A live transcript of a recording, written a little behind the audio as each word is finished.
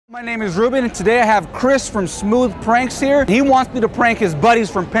My name is Ruben, and today I have Chris from Smooth Pranks here. He wants me to prank his buddies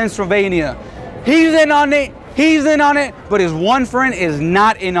from Pennsylvania. He's in on it, but his one friend is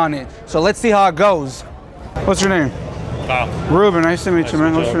not in on it. So let's see how it goes. What's your name? Ruben, nice to meet you,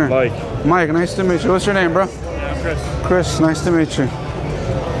 man. What's your name? Mike. Mike, nice to meet you. What's your name, bro? Yeah, Chris. Chris, nice to meet you.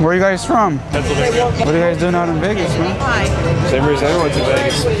 Where are you guys from? Pennsylvania. What are you guys doing out in Vegas, man? Hi. Same reason everyone's in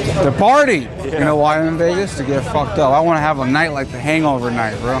Vegas. The party. Yeah. You know why I'm in Vegas? To get fucked up. I want to have a night like the Hangover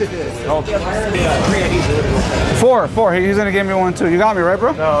night, bro. Four. He's gonna give me one too. You got me, right,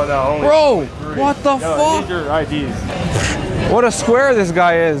 bro? No, only bro, three. what the fuck? Need your IDs. What a square this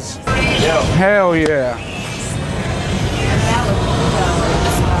guy is. Yeah. Hell yeah.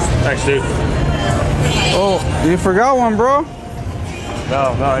 Thanks, dude. Oh, you forgot one, bro? No,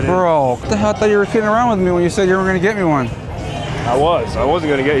 I didn't. Bro, what the hell? I thought you were kidding around with me when you said you were gonna get me one. I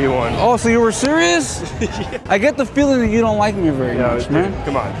wasn't gonna get you one. Oh, so you were serious? Yeah. I get the feeling that you don't like me very much, man.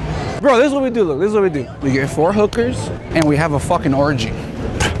 Come on. Bro, this is what we do, look, this is what we do. We get 4 hookers, and we have a fucking orgy.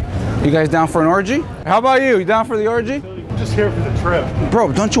 You guys down for an orgy? How about you? You down for the orgy? I'm just here for the trip.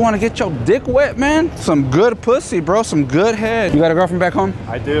 Bro, don't you want to get your dick wet, man? Some good pussy, bro, some good head. You got a girlfriend back home?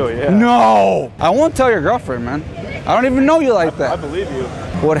 I do, yeah. No! I won't tell your girlfriend, man. I don't even know you like that. I believe you.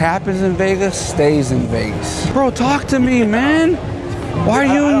 What happens in Vegas stays in Vegas. Bro, talk to me, man. Why are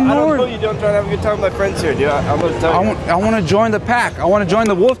you ignoring? I don't know you don't try to have a good time with my friends here, dude. I'm gonna tell you. I want to join the pack. I want to join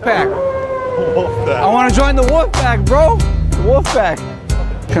the wolf pack. Wolf pack. I want to join the wolf pack, bro. The wolf pack.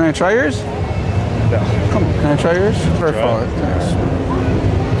 Can I try yours? No. Come on, can I try yours? Try. Thanks.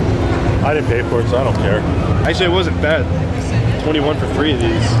 I didn't pay for it, so I don't care. Actually, it wasn't bad. 21 for free of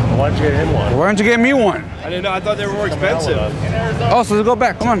these. Why don't you get him one? Why don't you get me one? I didn't know. I thought they were more expensive. Oh, so let's go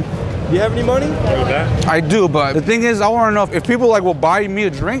back. Come on. You have any money? Go back. I do, but the thing is, I want to know if people like will buy me a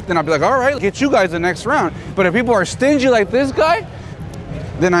drink, then I'll be like, all right, get you guys the next round. But if people are stingy like this guy,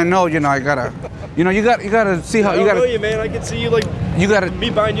 then I know, I gotta, you gotta see how I don't know you, man. I can see you like. You gotta. Me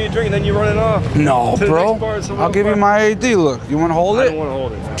buying you a drink and then you running off. No, bro. I'll give you my ID. Look, you want to hold it? I don't want to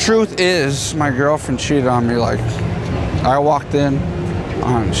hold it. Truth is, my girlfriend cheated on me. Like, I walked in,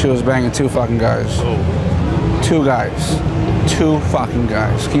 she was banging 2 fucking guys. Oh. 2 guys. 2 fucking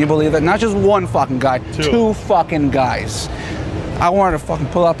guys. Can you believe that? Not just 1 fucking guy. 2 fucking guys. I wanted to fucking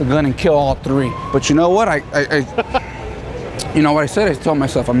pull out the gun and kill all 3. But you know what? You know what I said? I told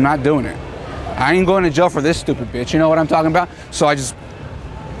myself, I'm not doing it. I ain't going to jail for this stupid bitch. You know what I'm talking about? So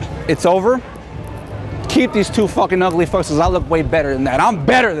it's over. Keep these 2 fucking ugly fucks, because I look way better than that. I'm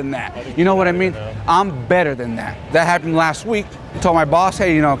better than that. You know what I mean? I'm better than that. That happened last week. I told my boss,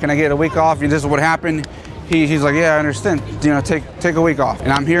 hey, can I get a week off? This is what happened. He's like, yeah, I understand. Take a week off.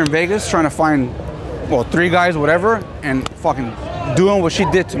 And I'm here in Vegas trying to find, 3 guys, whatever, and fucking doing what she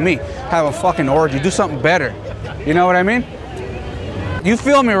did to me. Have a fucking orgy. Do something better. You know what I mean? You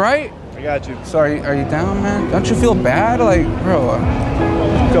feel me, right? I got you. So are you down, man? Don't you feel bad? Like, bro.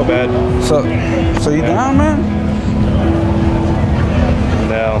 I feel bad. So you down, man?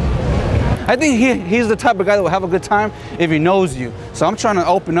 No. I think he's the type of guy that will have a good time if he knows you. So I'm trying to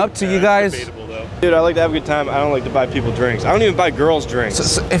open up to you guys. Debatable, though. Dude, I like to have a good time. I don't like to buy people drinks. I don't even buy girls drinks.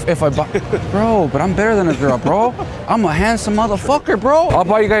 So if I buy, bro, but I'm better than a girl, bro. I'm a handsome motherfucker, bro. I'll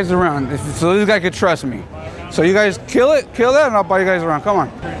buy you guys around, so this guy could trust me. So you guys kill that, and I'll buy you guys around. Come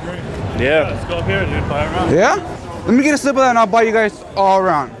on. Yeah. Let's go up here, dude. Buy around. Yeah? Let me get a sip of that and I'll buy you guys all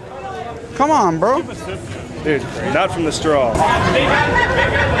around. Come on, bro. Dude, not from the straw.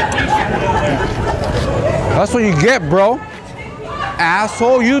 That's what you get, bro.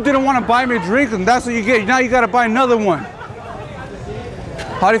 Asshole, you didn't want to buy me a drink, and that's what you get. Now you got to buy another one.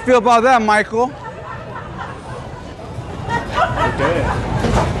 How do you feel about that, Michael? Okay.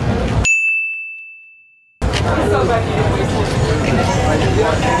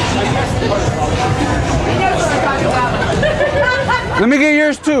 Let me get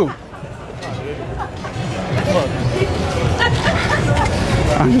yours too.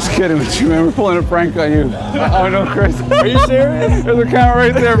 I'm just kidding with you, man. We're pulling a prank on you. Oh no, Chris. Are you serious? There's a camera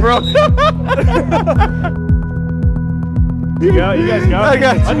right there, bro. You guys got it? I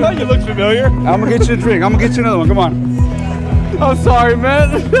thought you looked familiar. I'm gonna get you a drink. I'm gonna get you another one. Come on. I'm sorry, man.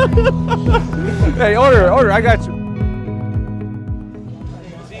 Hey, order. I got you.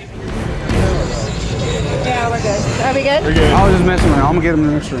 Yeah, we're good. Are we good? We're good. I was just messing with him. I'm gonna get him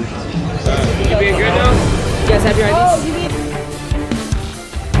the next room. You being good now? You guys have your IDs?